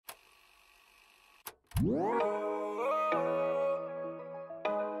Hey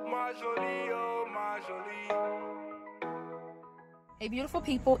beautiful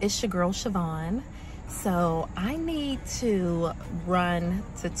people, it's your girl Shyvonne. So I need to run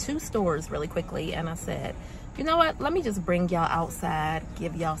to 2 stores really quickly, and I said, you know what, let me just bring y'all outside,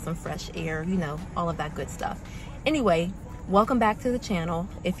 give y'all some fresh air, you know, all of that good stuff. Anyway, welcome back to the channel.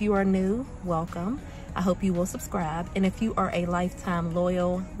 If you are new, welcome. I hope you will subscribe, and if you are a lifetime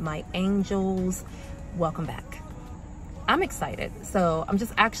loyal, my angels, welcome back. I'm excited. So I'm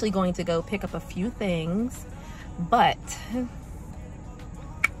just actually going to go pick up a few things, but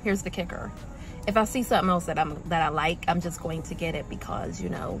here's the kicker. If I see something else that I like, I'm just going to get it because, you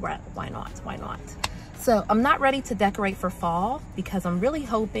know, why not? Why not? So I'm not ready to decorate for fall because I'm really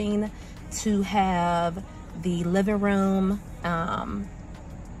hoping to have the living room,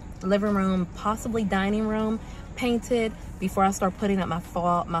 possibly dining room painted before I start putting up my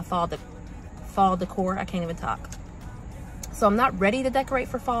fall decor. I can't even talk. So I'm not ready to decorate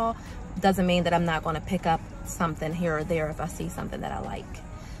for fall. Doesn't mean that I'm not going to pick up something here or there if I see something that I like.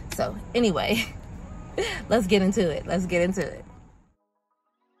 So anyway, let's get into it. Let's get into it.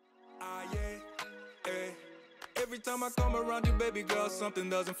 Every time I come around you, baby girl, something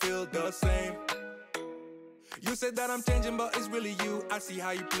doesn't feel the same. You said that I'm changing, but it's really you. I see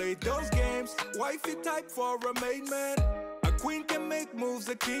how you play those games. Wifey type for a main man. A queen can make moves,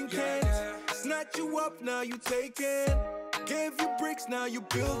 a king can't. Snatch you up, now you taking. Gave you bricks, now you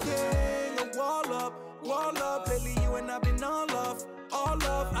building a wall up, wall up. Lately you and I've been all love, all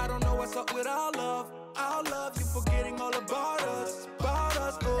love. I don't know what's up with our love, our love. You forgetting all about us,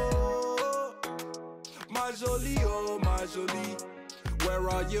 oh. My jolie, oh my jolie, where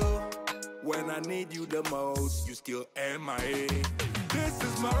are you? When I need you the most, you still MIA. This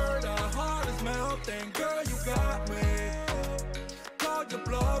is murder, heart is melting, girl you got me. Called your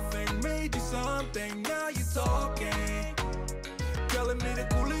bluffing, made you something, now you talking. Telling me to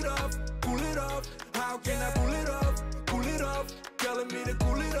cool it off, cool it off. How can I cool it off, cool it off? Telling me to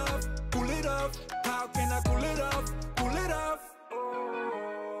cool it off, cool it off. How can I cool it off, cool it off?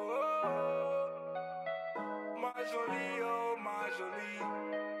 My jolie, oh my jolie.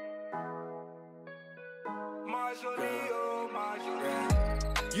 My jolie, oh my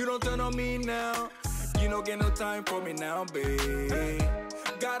jolie. You don't turn on me now. You don't get no time for me now, babe.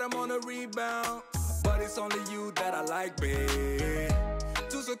 Got him on a rebound, but it's only you that I like, babe.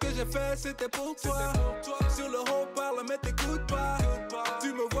 Tout ce que j'ai fait, c'était pour toi. Sur le haut parle, mais t'écoutes pas.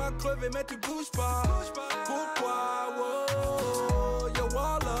 Tu me vois crever, mais tu bouges pas. Pourquoi? Whoa, yo,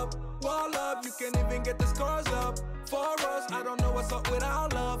 wall up, wall up. You can't even get the scars up. For us, I don't know what's up with our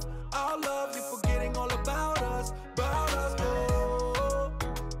love. Our love, you forgetting all about us, oh.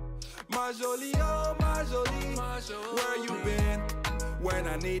 My jolie, oh my jolie, where you been? When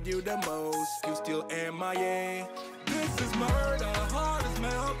I need you the most, you still MIA. This is murder, heart is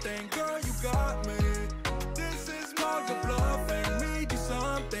melting, girl you got me. This is murder bluffing, made you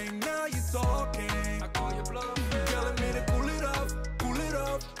something, now you talking. I call you bluffing, telling me to cool it off, cool it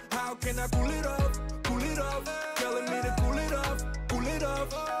off. How can I cool it off, cool it off? Telling me to cool it off, cool it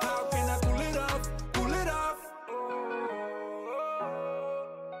off. How can I cool it off, cool it off?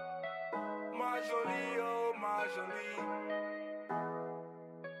 My jolie, oh my jolie.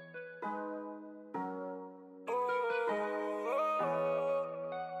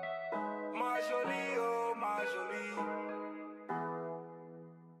 Jolie, oh my jolie.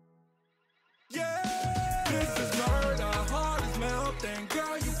 Yeah, this is murder, heart is melting,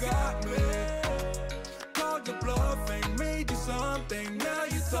 girl you got me. Called your bluffing, made you something, now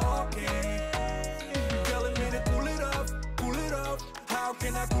you talking. Telling me to cool it off, cool it off. How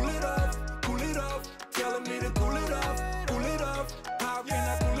can I cool it off, cool it off? Telling me to cool it off, cool it off. How can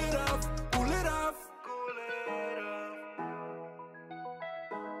I cool it off, cool it off?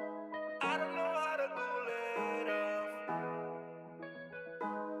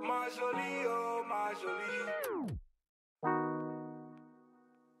 My jolie, oh my jolie.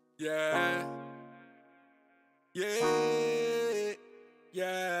 Yeah, yeah,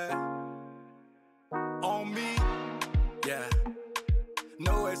 yeah. On me, yeah.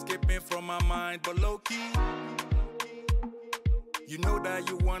 No escaping from my mind, but low key. You know that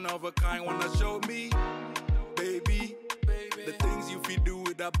you one of a kind, wanna show me, baby. The things you feel do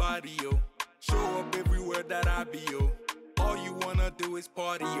with that body, yo. Show up everywhere that I be, yo. All you wanna do is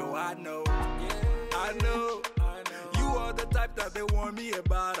party, yo, I know. I know. You are the type that they warn me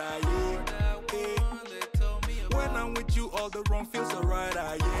about, yeah. When I'm with you, all the wrong feels alright,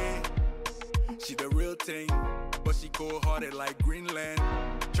 yeah. She the real thing, but she cold-hearted like Greenland.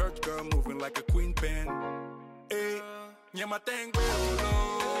 Church girl moving like a queen pen. Hey, yeah, my thing,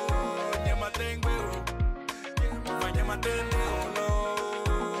 yeah, my thing,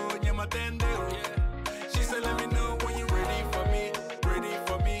 She said, let me know when you're ready for me, ready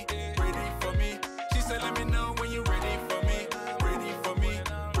for me, ready for me. She said, let me know when you're ready for me, ready for me,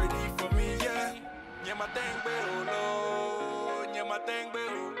 ready for me, yeah.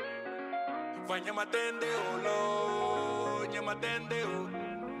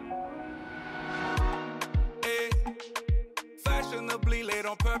 Hey, fashionably late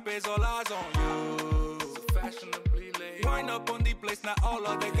on purpose, all eyes on you. So fashionably late. Wind up on the place, now all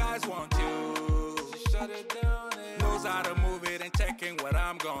of the guys want you. Shut it down. Knows how to move it and checking what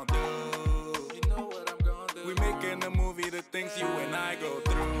I'm gonna do. You know what I'm gonna do. We making a movie, the things you and I go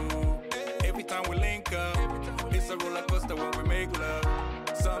through. Every time we link up, it's a roller coaster when we make love.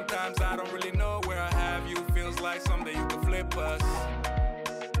 Sometimes I don't really know where I have you. Feels like someday you could flip us.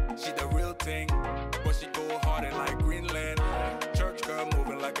 She the real thing, but she go harder like Greenland. Church girl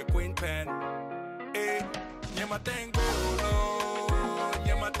moving like a queen pen. Hey, yeah my thing,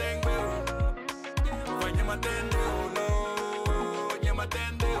 yeah my thing,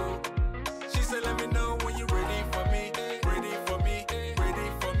 she said, let me know when you're ready for me, ready for me, ready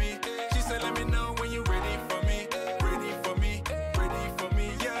for me. She said, let me know when you're ready for me, ready for me, ready for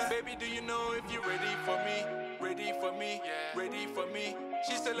me, yeah. Baby, do you know if you're ready for me, ready for me, ready for me?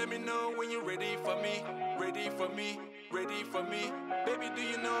 She said, let me know when you're ready for me, ready for me, ready for me. Baby, do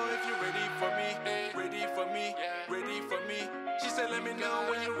you know if you're ready for me, ready for me, ready for me? She said, let me know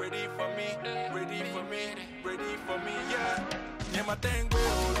when you're ready for me, ready for me, ready for me, yeah. Yeah, my thing,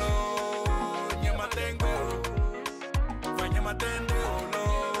 yeah, my thing, yeah, my thing,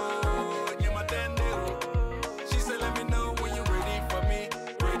 yeah, my thing. She said, let me know when you're ready for me,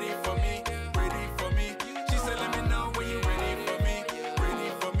 ready for me, ready for me. She said, let me know when you're ready for me, ready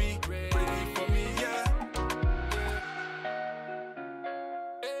for me, ready for me, yeah.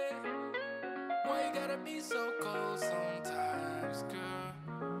 Why you gotta be so cold sometimes, girl?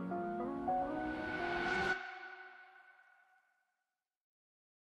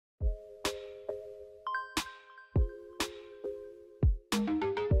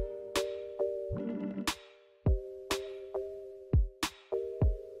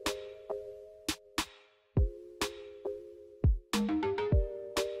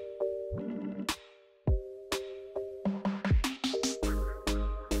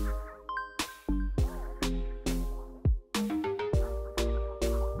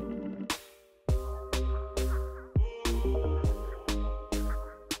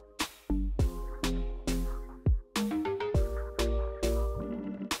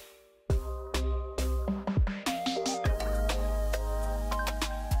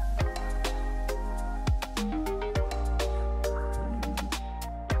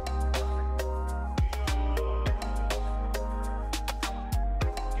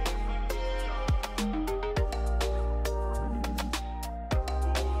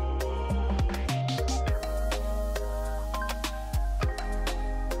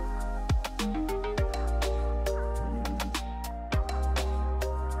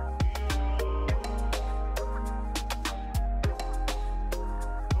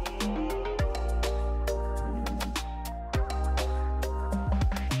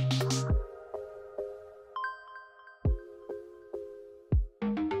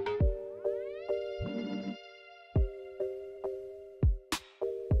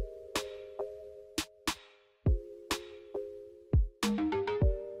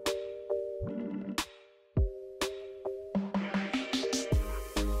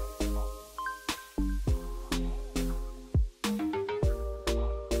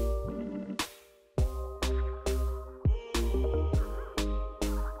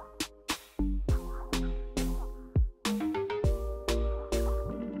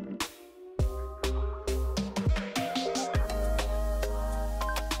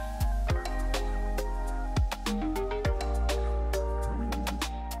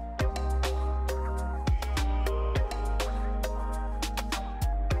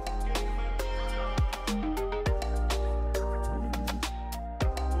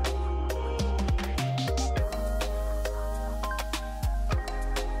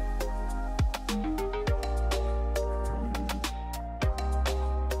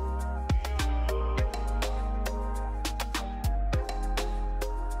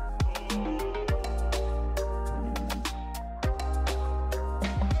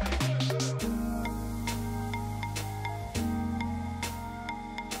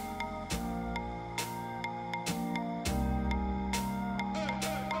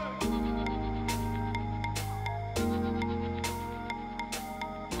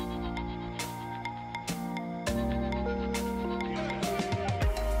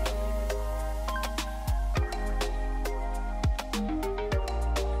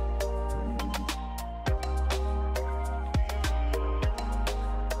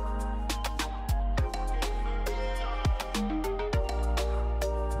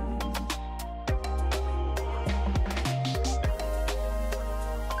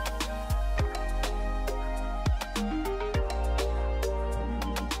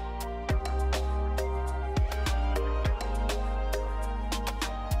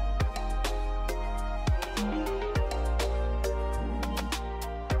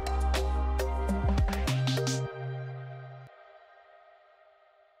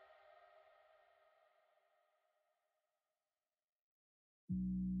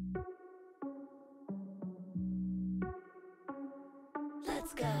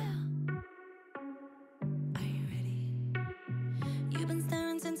 go. Are you ready? You've been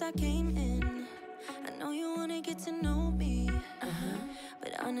staring since I came in. I know you wanna get to know me.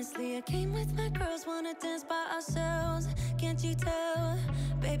 But honestly, I came with my girls, wanna dance by ourselves. Can't you tell?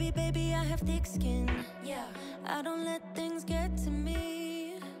 Baby, baby, I have thick skin. Yeah, I don't let things get to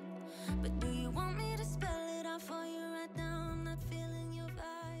me. But do you want me to spell it out for you right now? I'm not feeling your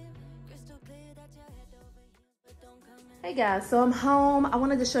vibe. Crystal clear that your head over heels, but don't come in. Hey guys, so I'm home. I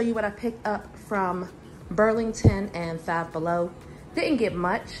wanted to show you what I picked up from Burlington and Five Below. Didn't get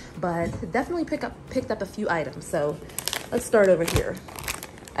much, but definitely picked up a few items. So let's start over here.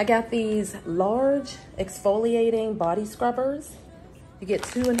 I got these large exfoliating body scrubbers. You get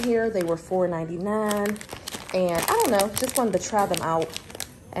 2 in here. They were $4.99. And I don't know, just wanted to try them out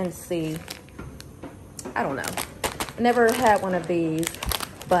and see. I don't know. I never had one of these,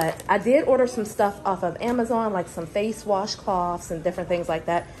 but I did order some stuff off of Amazon, like some face washcloths and different things like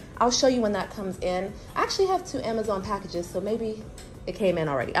that. I'll show you when that comes in. I actually have 2 Amazon packages, so maybe it came in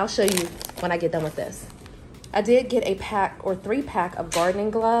already. I'll show you when I get done with this. I did get a pack or 3-pack of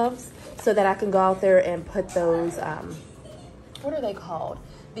gardening gloves so that I can go out there and put those, what are they called?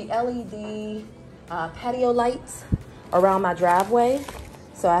 The LED patio lights around my driveway.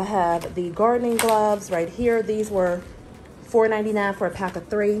 So I have the gardening gloves right here. These were $4.99 for a pack of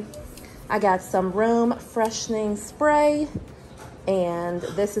 3. I got some room freshening spray, and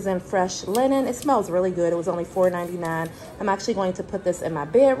this is in fresh linen. It smells really good. It was only $4.99. I'm actually going to put this in my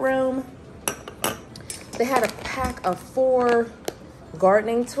bedroom. They had a pack of 4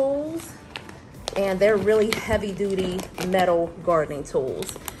 gardening tools, and they're really heavy duty metal gardening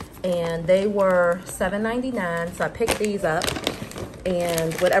tools. And they were $7.99, so I picked these up.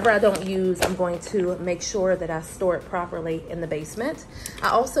 And whatever I don't use, I'm going to make sure that I store it properly in the basement. I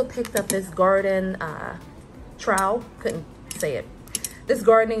also picked up this garden trowel, couldn't say it. This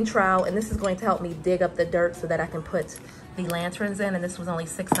gardening trowel, and this is going to help me dig up the dirt so that I can put the lanterns in, and this was only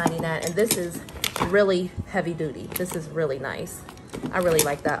 $6.99, and this is really heavy duty. This is really nice. I really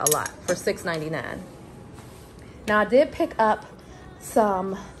like that a lot for $6.99. Now I did pick up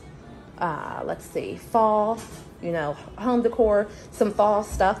some, let's see, fall, you know, home decor, some fall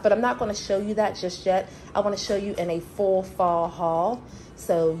stuff, but I'm not going to show you that just yet. I want to show you in a full fall haul,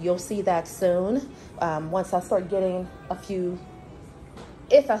 so you'll see that soon once I start getting a few,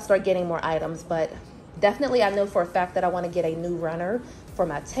 if I start getting more items. But definitely I know for a fact that I want to get a new runner for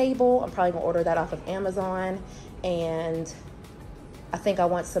my table. I'm probably going to order that off of Amazon, and I think I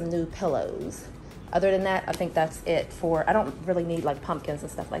want some new pillows. Other than that, I think that's it for, I don't really need like pumpkins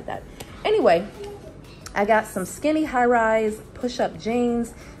and stuff like that. Anyway, I got some skinny high-rise push-up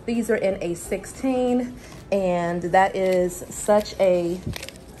jeans. These are in a 16, and that is such a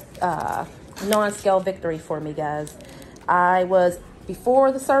non-scale victory for me, guys. I was,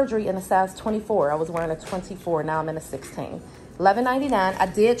 before the surgery, in a size 24. I was wearing a 24. Now I'm in a 16. $11.99. I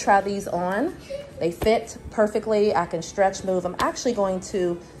did try these on. They fit perfectly. I can stretch, move. I'm actually going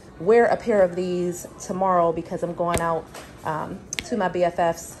to wear a pair of these tomorrow because I'm going out to my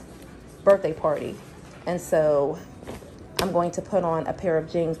BFF's birthday party. And so I'm going to put on a pair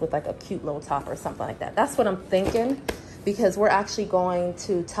of jeans with like a cute little top or something like that. That's what I'm thinking, because we're actually going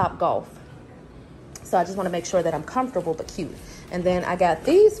to Topgolf. So I just want to make sure that I'm comfortable but cute. And then I got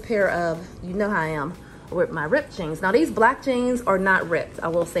these pair of, you know how I am with my ripped jeans. Now these black jeans are not ripped, I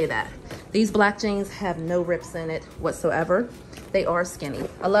will say that. These black jeans have no rips in it whatsoever. They are skinny.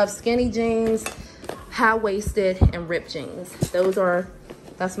 I love skinny jeans, high-waisted, and ripped jeans.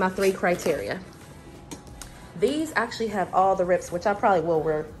 That's my 3 criteria. These actually have all the rips, which I probably will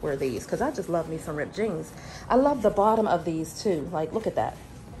wear these because I just love me some ripped jeans. I love the bottom of these too. Like, look at that.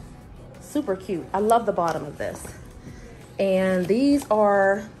 Super cute. I love the bottom of this. And these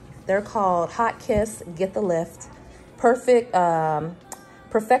are, they're called Hot Kiss, Get the Lift. Perfect,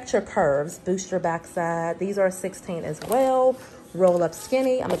 Perfect Your Curves, Boost Your Backside. These are 16 as well. Roll up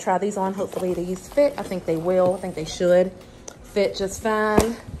skinny. I'm gonna try these on. Hopefully these fit. I think they will. I think they should fit just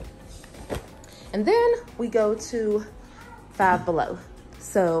fine. And then we go to Five Below.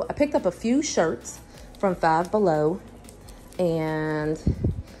 So I picked up a few shirts from Five Below, and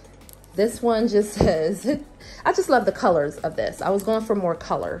this one just says, I just love the colors of this. I was going for more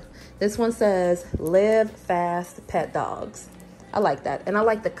color. This one says, Live Fast Pet Dogs. I like that. And I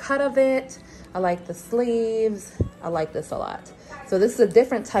like the cut of it. I like the sleeves. I like this a lot. So this is a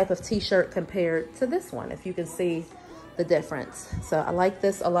different type of t-shirt compared to this one, if you can see the difference. So I like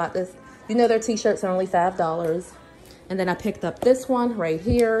this a lot. This, you know, their t-shirts are only $5. And then I picked up this one right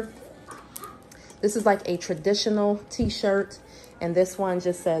here. This is like a traditional t-shirt. And this one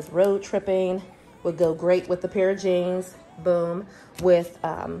just says road tripping would go great with the pair of jeans. Boom. With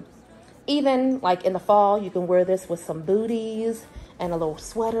even like in the fall, you can wear this with some booties and a little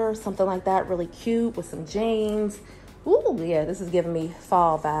sweater, something like that. Really cute with some jeans. Ooh, yeah, this is giving me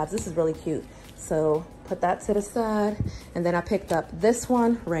fall vibes. This is really cute. So put that to the side. And then I picked up this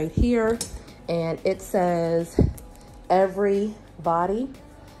one right here. And it says every body.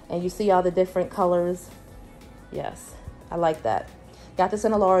 And you see all the different colors. Yes, I like that. Got this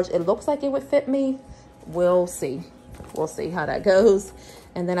in a large. It looks like it would fit me. We'll see. We'll see how that goes.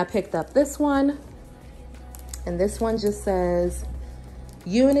 And then I picked up this one. And this one just says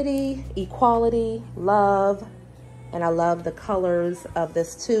unity, equality, love. And I love the colors of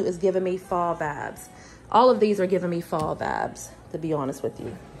this too. It's giving me fall vibes. All of these are giving me fall vibes, to be honest with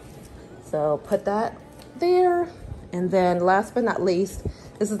you. So put that there. And then last but not least,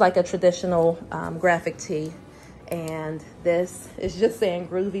 this is like a traditional graphic tee. And this is just saying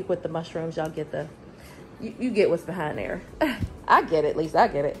groovy with the mushrooms. Y'all get the, you get what's behind there. I get it, at least I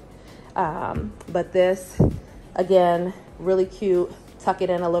get it. But this, again, really cute. Tuck it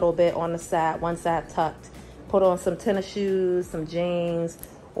in a little bit on the side, one side tucked. Put on some tennis shoes, some jeans,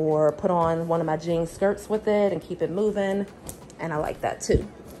 or put on one of my jean skirts with it and keep it moving. And I like that too.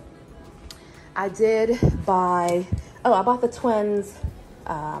 I did buy, I bought the twins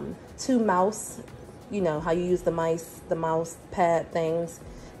 2 mouse, you know how you use the mouse pad things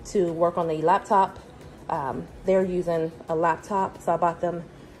to work on the laptop. They're using a laptop, so I bought them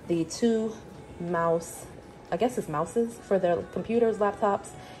the 2 mouse, I guess it's mouses for their computers, laptops,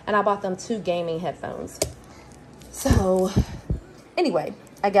 and I bought them 2 gaming headphones. So anyway,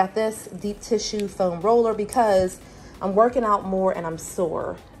 I got this deep tissue foam roller because I'm working out more and I'm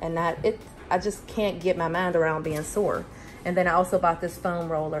sore, and I just can't get my mind around being sore. And then I also bought this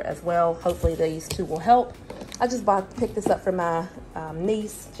foam roller as well. Hopefully these 2 will help. I just picked this up for my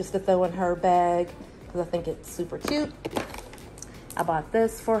niece just to throw in her bag because I think it's super cute. I bought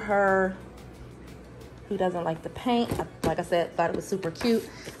this for her. Who doesn't like the paint? Like I said, thought it was super cute.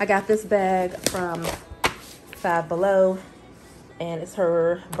 I got this bag from Five Below, and it's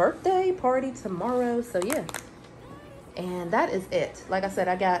her birthday party tomorrow. So yeah, and that is it. Like I said,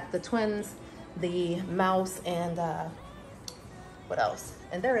 I got the twins, the mouse, and what else?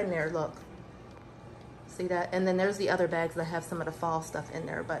 And they're in there, look. See that? And then there's the other bags that have some of the fall stuff in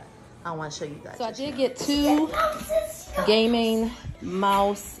there, but I don't want to show you guys. So I did get 2 gaming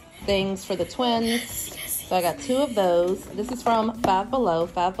mouse things for the twins. So I got 2 of those. This is from Five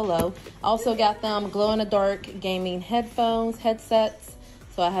Below. Also got them glow-in-the-dark gaming headsets.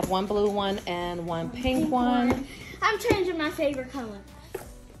 So I have 1 blue one and 1 pink one. I'm changing my favorite color.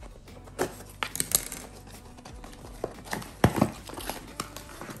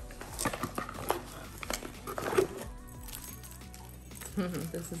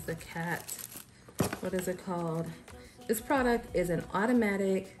 This is the cat. What is it called? This product is an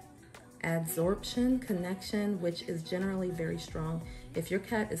automatic adsorption connection, which is generally very strong. If your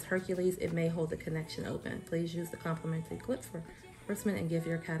cat is Hercules, it may hold the connection open. Please use the complimentary clip for enforcement and give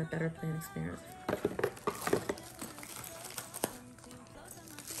your cat a better playing experience.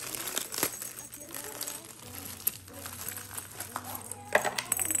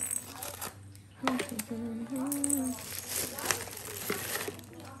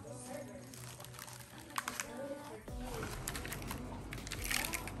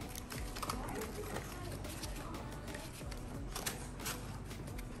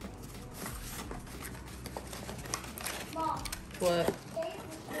 What?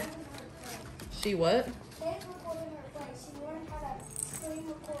 She what?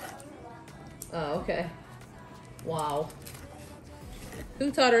 Oh, okay. Wow.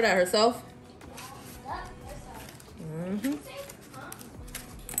 Who taught her that, herself? Mm-hmm.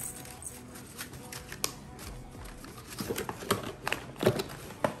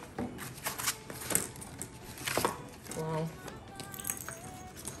 Wow.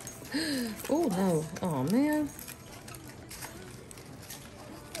 Oh, no. Oh, man.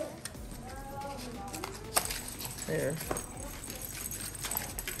 There.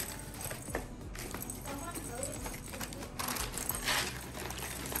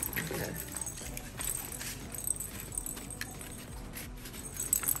 Okay.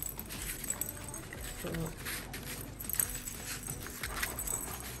 So.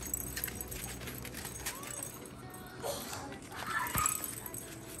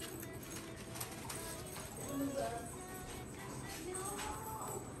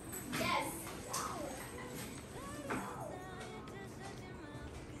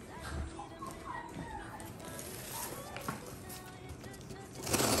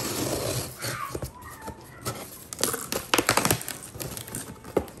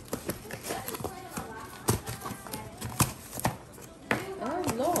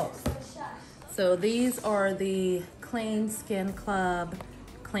 So these are the Clean Skin Club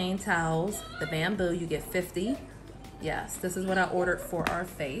clean towels. The bamboo, you get 50. Yes, this is what I ordered for our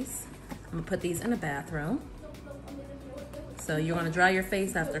face. I'm gonna put these in the bathroom. So you're gonna dry your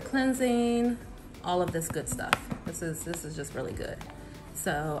face after cleansing, all of this good stuff. This is just really good.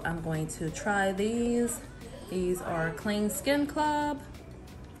 So I'm going to try these. These are Clean Skin Club.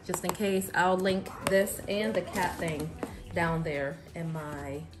 Just in case, I'll link this and the cat thing down there in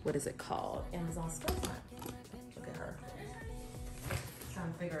my, what is it called? Amazon storefront. Look at her.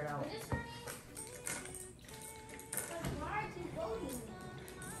 Trying to figure it out.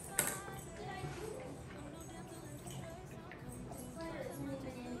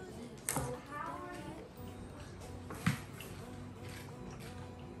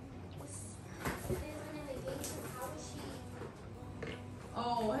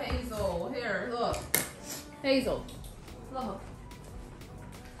 Oh, Hazel, here, look. Hazel, look.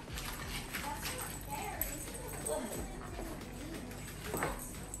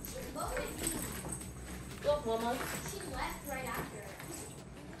 Look, Mama. She left right after.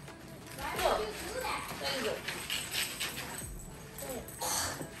 Why Look. would you do that? Hazel.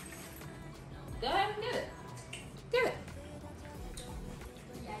 Go ahead and get it. Get it.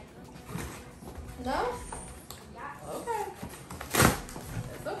 No? Okay.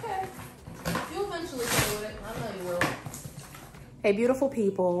 It's okay. You'll eventually play with it. I know you will. Hey, beautiful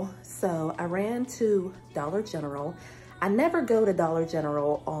people. So I ran to Dollar General. I never go to Dollar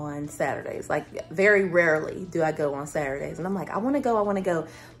General on Saturdays. Like, very rarely do I go on Saturdays. And I'm like, I want to go.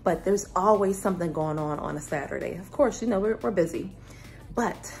 But there's always something going on a Saturday. Of course, you know, we're busy.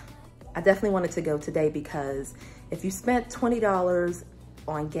 But I definitely wanted to go today because if you spent $20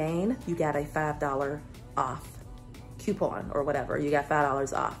 on Gain, you got a $5 off coupon or whatever. You got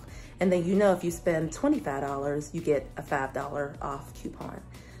 $5 off. And then, you know, if you spend $25, you get a $5 off coupon.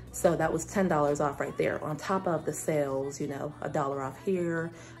 So that was $10 off right there on top of the sales, you know, $1 off here,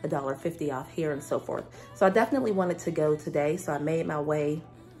 $1.50 off here, and so forth. So I definitely wanted to go today. So I made my way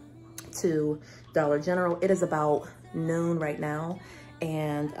to Dollar General. It is about noon right now,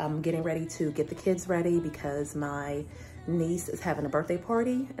 and I'm getting ready to get the kids ready because my niece is having a birthday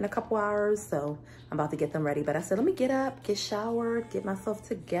party in a couple hours. So I'm about to get them ready. But I said, let me get up, get showered, get myself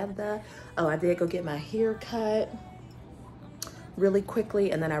together. Oh, I did go get my hair cut really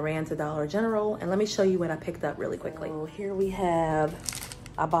quickly, and then I ran to Dollar General, and let me show you what I picked up really quickly. So here we have,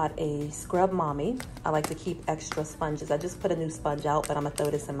 I bought a Scrub Mommy. I like to keep extra sponges. I just put a new sponge out, but I'm gonna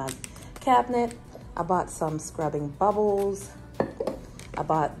throw this in my cabinet. I bought some scrubbing bubbles. I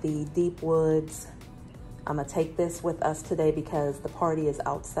bought the Deep Woods. I'm gonna take this with us today because the party is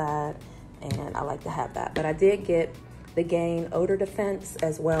outside and I like to have that. But I did get the Gain Odor Defense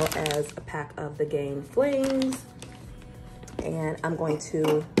as well as a pack of the Gain Flings. And I'm going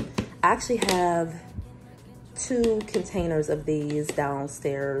to actually have 2 containers of these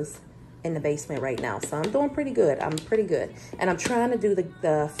downstairs in the basement right now. So I'm doing pretty good. I'm pretty good. And I'm trying to do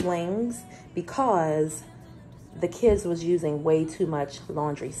the flings because the kids was using way too much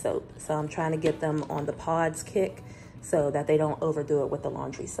laundry soap. So I'm trying to get them on the pods kick so that they don't overdo it with the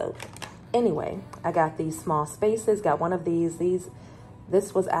laundry soap. Anyway, I got these small spaces, got one of these.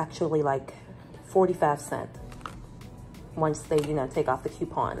 This was actually like 45 cents. Once they, you know, take off the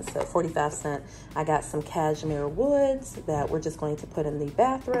coupons. So 45 cents. I got some cashmere woods that we're just going to put in the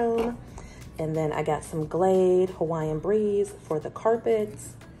bathroom. And then I got some Glade Hawaiian Breeze for the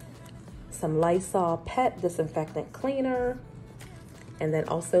carpets. Some Lysol Pet Disinfectant Cleaner. And then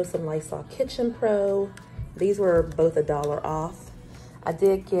also some Lysol Kitchen Pro. These were both $1 off. I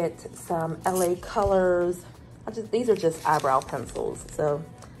did get some LA Colors. These are just eyebrow pencils. So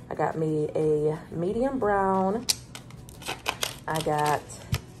I got me a medium brown. I got,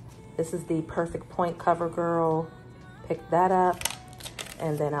 this is the Perfect Point Cover Girl. Picked that up.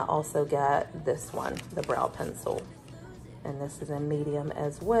 And then I also got this one, the brow pencil. And this is in medium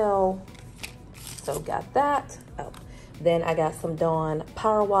as well. So got that. Oh. Then I got some Dawn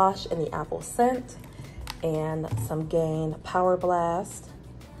Power Wash in the apple scent. And some Gain Power Blast.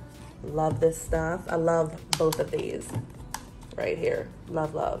 Love this stuff. I love both of these right here.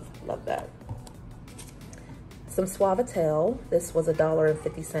 Love, love, love that. Some Suavitel. This was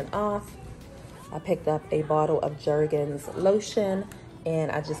 $1.50 off. I picked up a bottle of Jergens lotion,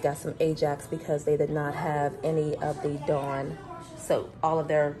 and I just got some Ajax because they did not have any of the Dawn soap. All of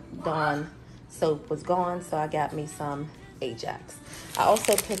their Dawn soap was gone, so I got me some Ajax. I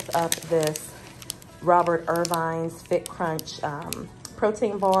also picked up this Robert Irvine's Fit Crunch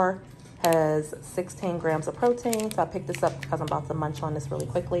protein bar. Has 16 grams of protein, so I picked this up because I'm about to munch on this really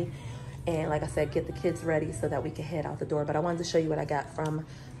quickly. and like I said, get the kids ready so that we can head out the door. But I wanted to show you what I got from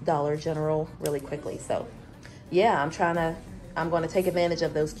Dollar General really quickly. So yeah, I'm going to take advantage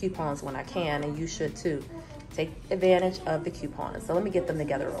of those coupons when I can, and you should too. Take advantage of the coupons. So let me get them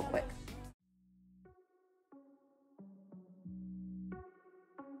together real quick.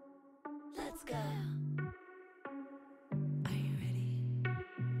 Let's go. Are you ready?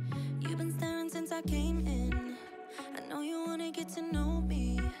 You've been staring since I came in. I know you wanna get to know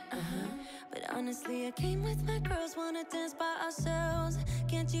me. But honestly, I came with my girls, wanna dance by ourselves.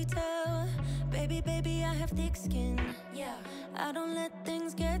 Can't you tell? Baby, baby, I have thick skin. Yeah, I don't let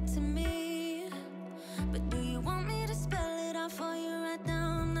things get to me. But do you want me to spell it out for you right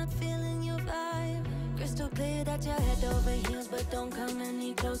now? I'm not feeling your vibe. Crystal clear that you're head over heels, but don't come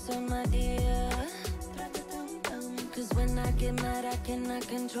any closer, my dear. Cause when I get mad, I cannot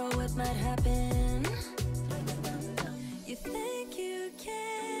control what might happen. You think you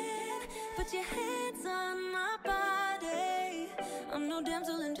can put your hands on my body. I'm no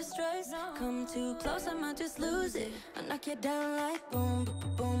damsel in distress. Come too close, I might just lose it. I knock you down like boom,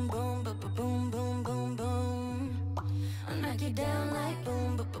 boom, boom, boom, boom, boom, boom, boom. I knock you down like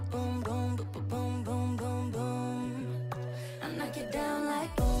boom, boom, boom, boom, boom, boom, boom, boom. I knock you down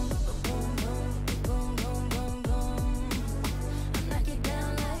like boom, boom, boom, boom, boom, boom, boom. I knock you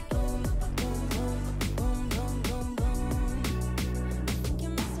down like boom, boom, boom, boom, boom, boom, boom. I think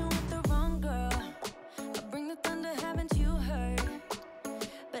you're messing with the wrong girl. I bring the thunder, haven't you heard?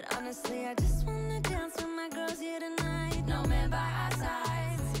 But honestly, I just wanna dance with my girls here tonight. No man by our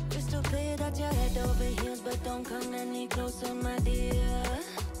sides. Crystal clear that you're head over heels, but don't come any closer, my dear.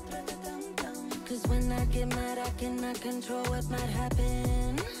 Cause when I get mad, I cannot control what might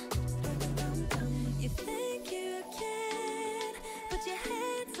happen. You think you can put your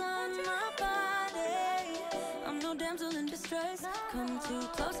hands on my body. I'm no damsel in distress. Come too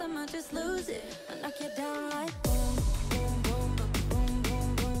close, I might just lose it. I knock you down like boom, boom, boom, boom,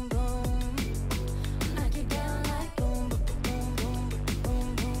 boom, boom, boom. I knock you down like boom, boom, boom,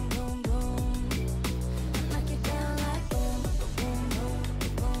 boom, boom, boom, boom. I knock you down like boom, boom, boom,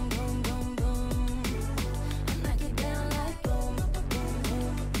 boom, boom, boom, boom. I knock you down like boom, boom,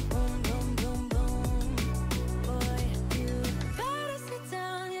 boom, boom, boom, boom, boom. Boy, you better sit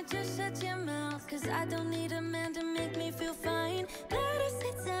down, you just shut your mouth. Cause I don't need a man to make me feel fine. Better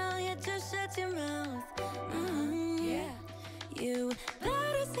sit down, you just shut your mouth. Yeah. You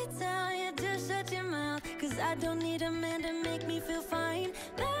better sit down, you just shut your mouth. Cause I don't need a man to make me feel fine.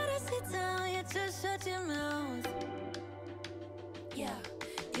 Better sit down, you just shut your mouth. Yeah.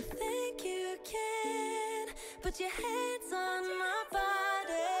 You think you can put your hands on my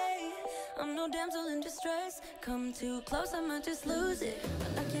body. I'm no damsel in distress. Come too close, I might just lose it.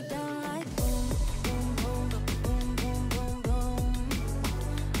 I knock you down like boom, boom, boom, boom, boom, boom, boom.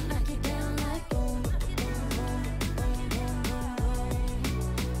 I knock you down like boom, boom, boom, boom, boom, boom, boom.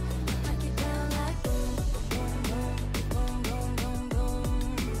 I knock you down like boom, boom, boom, boom, boom, boom,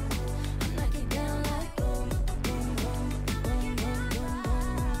 boom. I knock you down like boom, boom, boom, boom, boom, boom,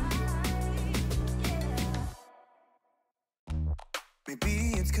 boom. Maybe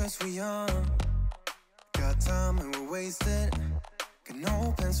it's cause we're young, got time and we're wasted, got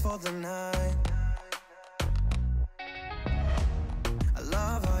no plans for the night. I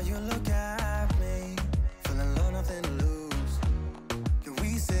love how you look at me, feeling low, nothing to lose. Can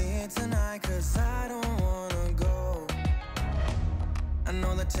we say it tonight, cause I don't wanna go. I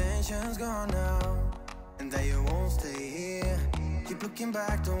know the tension's gone now, and that you won't stay here. Keep looking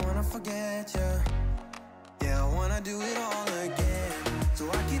back, don't wanna forget you. Yeah, I wanna do it all again. So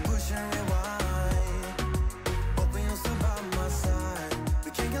I keep pushing rewind, hoping you'll still by my side.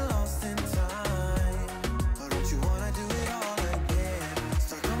 We can't get lost in time. But don't you wanna do it all again?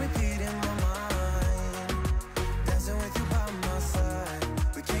 Stuck on repeat in my mind, dancing with you by my side.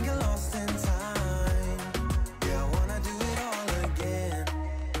 We can't get lost in time. Yeah, I wanna do it all again.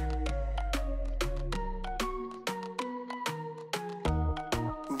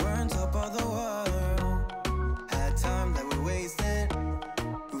 We were on top of the world, had time that we wasted.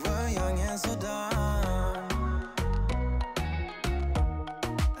 We were young and so dumb.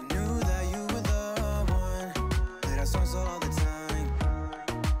 I knew that you were the one, played our songs all the time.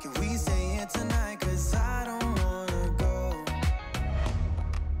 Can we say it tonight, cause I don't wanna go.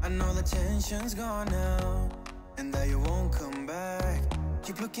 I know the tension's gone now, and that you won't come back.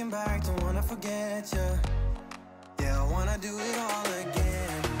 Keep looking back, don't wanna forget you. Yeah, I wanna do it all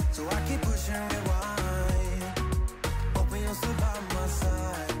again. So I keep pushing rewind, hoping you'll still by my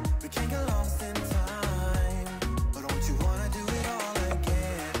side. We can't get lost in time. But don't you wanna do it all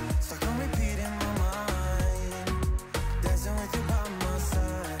again? Stuck on repeat in my mind, dancing with you by my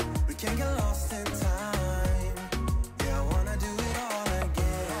side. We can't get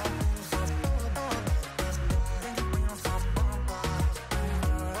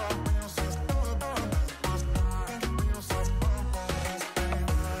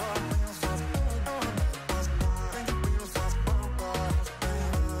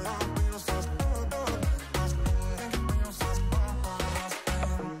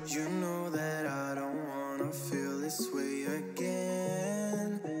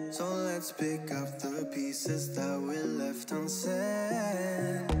let's pick up the pieces that we left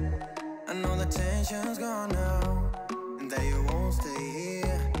unsaid. I know the tension's gone now, and that you won't stay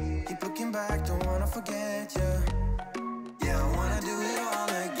here. Keep looking back, don't wanna forget you. Yeah, I wanna do it all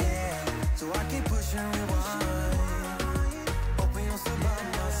again, so I keep pushing rewind. Hoping you'll still by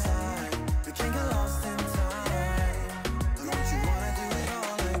my side. We can't get lost in time. But don't you wanna do it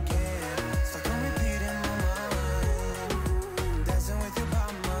all again? Stuck on repeat in my mind. Dancing with you by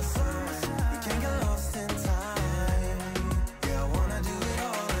my side. We can't get lost in time. Yeah, I wanna do it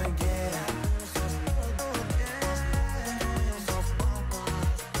all again.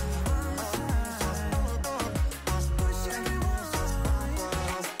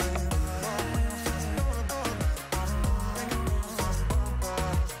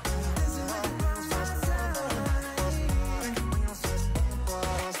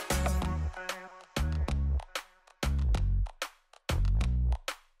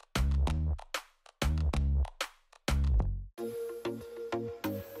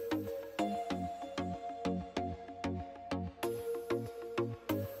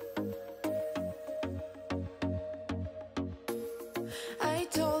 I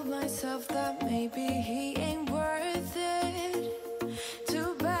told myself that maybe he ain't worth it.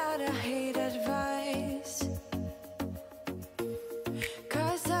 Too bad I hate advice.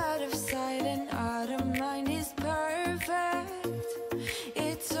 'Cause out of sight and out of mind is perfect.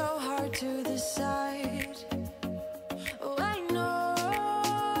 It's so hard to decide. Oh, I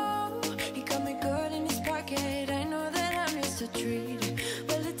know he got me good in his pocket. I know that I'm just a treat.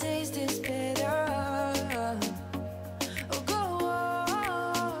 Well, the taste is better. Oh, go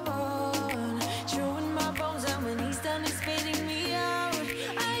on, chewing my bones out when he's done spitting me out.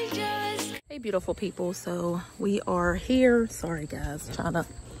 I just Hey beautiful people, so we are here. Sorry guys, trying to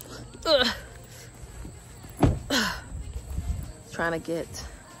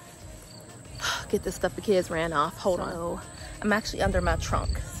get this stuff the kids ran off. Hold on. So, I'm actually under my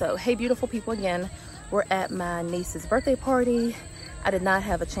trunk. So hey beautiful people, again, we're at my niece's birthday party. I did not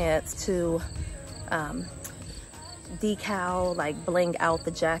have a chance to decal, like bling out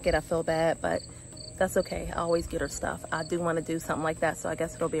the jacket. I feel bad, but that's okay. I always get her stuff. I do want to do something like that, so I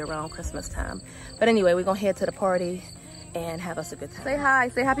guess it'll be around Christmas time. But anyway, we're gonna head to the party and have us a good time. Say hi,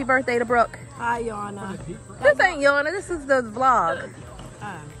 say happy birthday to Brooke. Hi, Yana. This ain't Yana, this is the vlog.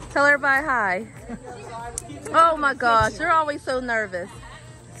 Tell everybody hi. Oh my gosh, you're always so nervous.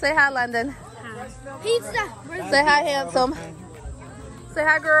 Say hi, London. Pizza. Say hi, handsome. Say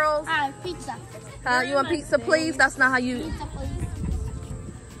hi, girls. Pizza. You want pizza, please? That's not how you... Pizza, please.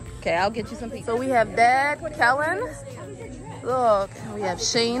 Okay, I'll get you some pizza. So we have Dad, Kellen. Look, we have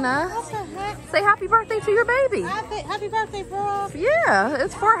Sheena. What the heck? Say happy birthday to your baby. Happy birthday, bro. Yeah,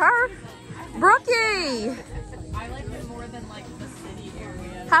 it's for her. Brookie. I like it more than like the city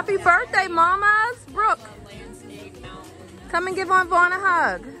area. Happy birthday, mamas. Brooke, Landscape, mountains. come and give Aunt Vaughn a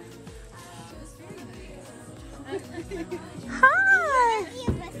hug. Hi.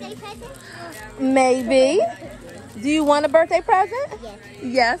 Maybe. Do you want a birthday present? Yes.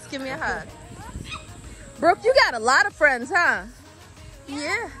 Yes, give me a hug. Brooke, you got a lot of friends, huh?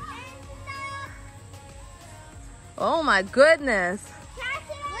 Yeah. Oh my goodness.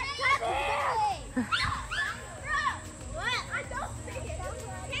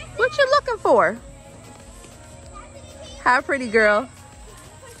 What you looking for? Hi, pretty girl.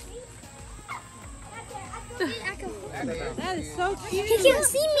 That is so cute. He can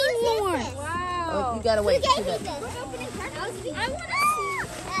see me more. Wow. Oh, you gotta wait. I want to see.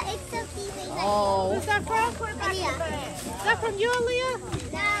 It's so cute. Oh. Who's that from? Leah. Is that from you, Aaliyah?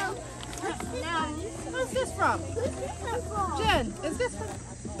 No. Who's this from? Jen. Is this from?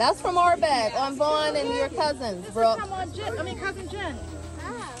 That's from our bag on Vaughn and your cousins, Brooke. Come on, Jen. I mean, cousin Jen.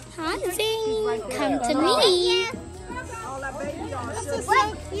 Hunting. Come to me. This is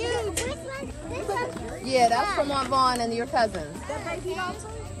so cute. Yeah, that's from Aunt Vaughn and your cousins. That baby also?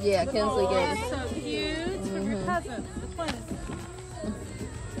 Yeah, Kinsley gave us. So cute. From your cousin, the twins.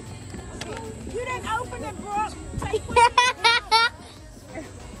 You didn't open it, Brooke.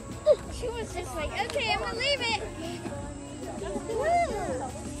 She was just like, okay, I'm gonna leave it.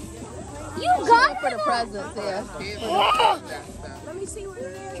 You got For the presents, yeah. Let me see what it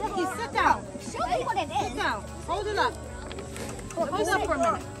is. Brookie, sit down. Show me what it Sit is. down. Hold it up. Hold up for a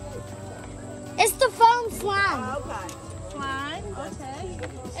minute. It's the foam slime. Okay. Slime. Okay.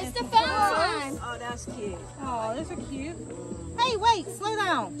 It's the foam slime. Oh, that's cute. Oh, those are cute. Hey, wait, slow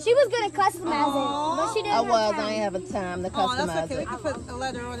down. She was gonna customize it, but she didn't. I was. I ain't having time to Oh, that's customize okay. We it. can put a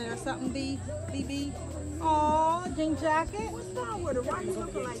letter on it or something. BB. Oh, jean jacket. What's wrong with her? Why you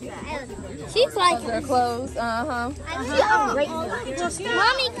looking like that? She's like Their clothes, Mommy, you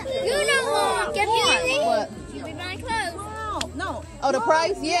don't want get me What? You be my clothes. No. Oh, the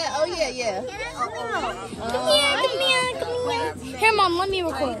price? Yeah. Oh, yeah. Come here. Here, Mom, let me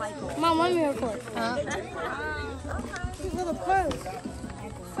record. Mom, let me record. Cute little purse.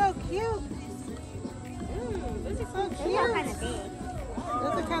 So cute. So cute.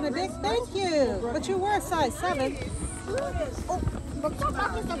 Those are kind of big. Thank you. But you were a size 7. But stop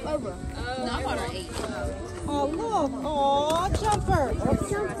knocking stuff over. No, I bought her 8. Oh, look. Oh, jumper.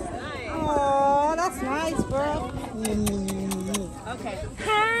 Oh, that's nice, bro. Okay.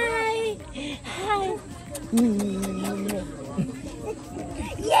 Hi.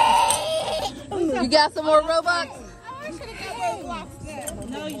 You got some more Robux?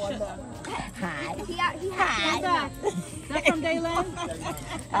 No, you shouldn't. Hi. That from Dayland?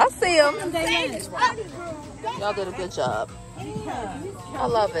 I see them. From Dayland. Y'all did a good job. I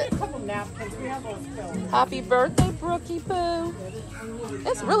love it. Happy birthday, Brookie Poo.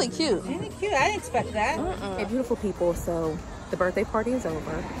 It's really cute. Isn't it cute? I didn't expect that. Hey, beautiful people. So the birthday party is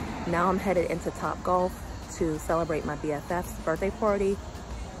over. Now I'm headed into Topgolf to celebrate my BFF's birthday party.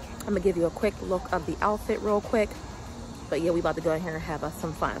 I'm gonna give you a quick look of the outfit real quick. But yeah, we about to go in here and have us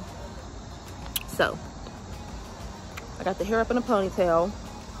some fun. So I got the hair up in a ponytail.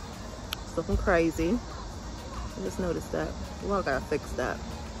 It's looking crazy. I just noticed that. Well, I gotta fix that.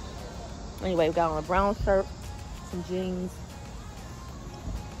 Anyway, we got on a brown shirt, some jeans.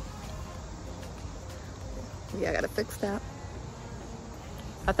 Yeah, I gotta fix that.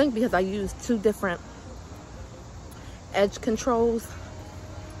 I think because I used 2 different edge controls.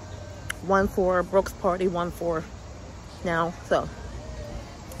 One for Brooke's party, one for now. So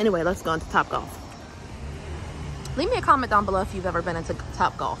anyway, let's go into Topgolf. Leave me a comment down below if you've ever been into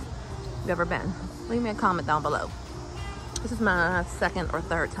Topgolf. If you've ever been, leave me a comment down below. This is my 2nd or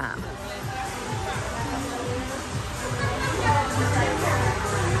 3rd time.